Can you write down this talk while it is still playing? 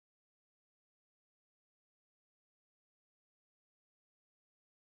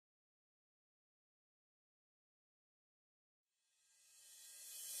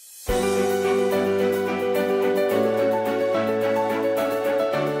I'm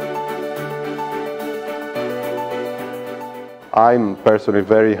personally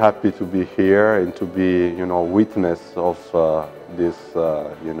very happy to be here and to be, witness of this,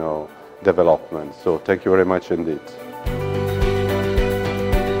 development. So thank you very much indeed.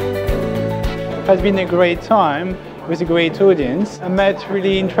 It has been a great time with a great audience. I met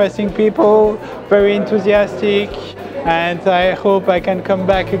really interesting people, very enthusiastic, and I hope I can come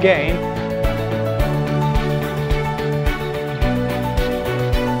back again.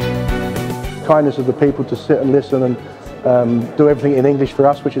 Kindness of the people to sit and listen and do everything in English for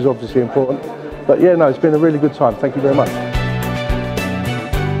us, which is obviously important. But yeah, no, it's been a really good time. Thank you very much.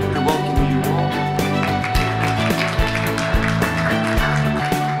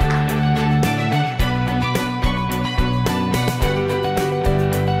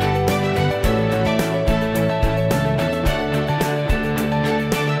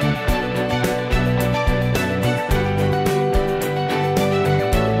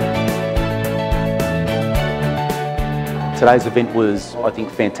 Today's event was, I think,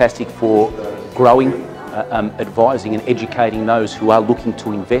 fantastic for growing, advising and educating those who are looking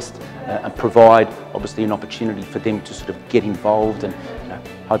to invest and provide, obviously, an opportunity for them to sort of get involved and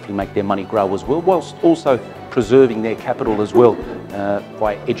hopefully make their money grow as well, whilst also preserving their capital as well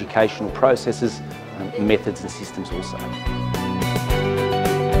by educational processes, methods and systems also.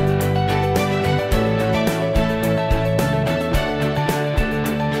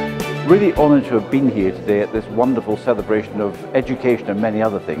 Really honoured to have been here today at this wonderful celebration of education and many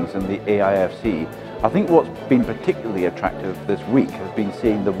other things in the AIFC. I think what's been particularly attractive this week has been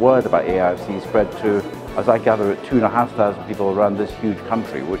seeing the word about AIFC spread to, as I gather, 2,500 people around this huge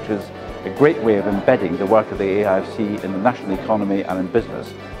country, which is a great way of embedding the work of the AIFC in the national economy and in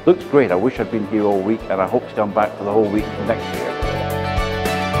business. Looks great. I wish I'd been here all week, and I hope to come back for the whole week next year.